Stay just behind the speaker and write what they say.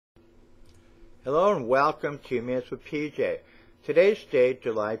Hello and welcome to Minutes with PJ. Today's date,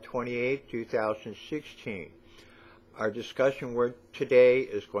 July 28, 2016. Our discussion word today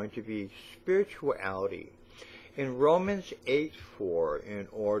is going to be spirituality. In Romans 8:4, in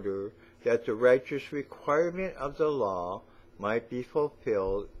order that the righteous requirement of the law might be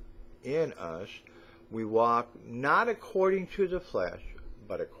fulfilled in us, we walk not according to the flesh,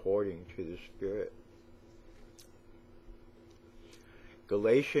 but according to the Spirit.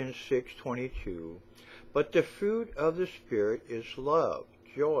 Galatians 6:22, but the fruit of the Spirit is love,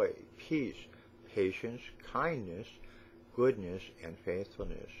 joy, peace, patience, kindness, goodness, and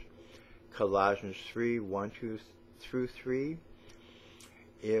faithfulness. Colossians 3:1-3,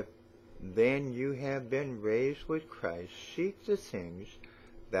 if then you have been raised with Christ, seek the things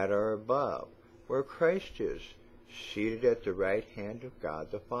that are above, where Christ is, seated at the right hand of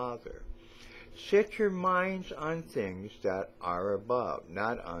God the Father. Set your minds on things that are above,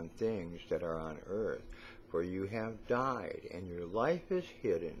 not on things that are on earth, for you have died, and your life is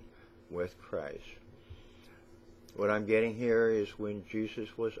hidden with Christ. What I'm getting here is when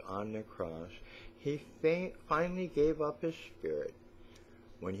Jesus was on the cross, he finally gave up his spirit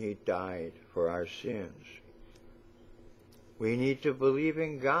when he died for our sins. We need to believe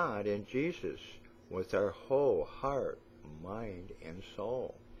in God and Jesus with our whole heart, mind, and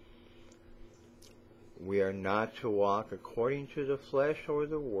soul. We are not to walk according to the flesh or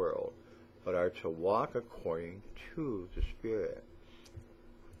the world, but are to walk according to the Spirit.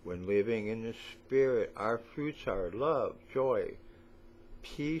 When living in the Spirit, our fruits are love, joy,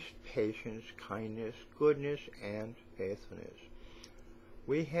 peace, patience, kindness, goodness, and faithfulness.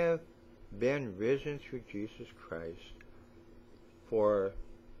 We have been risen through Jesus Christ, for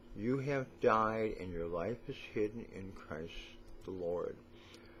you have died and your life is hidden in Christ the Lord.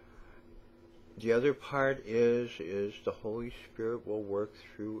 The other part is the Holy Spirit will work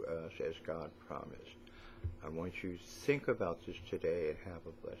through us as God promised. I want you to think about this today and have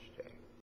a blessed day.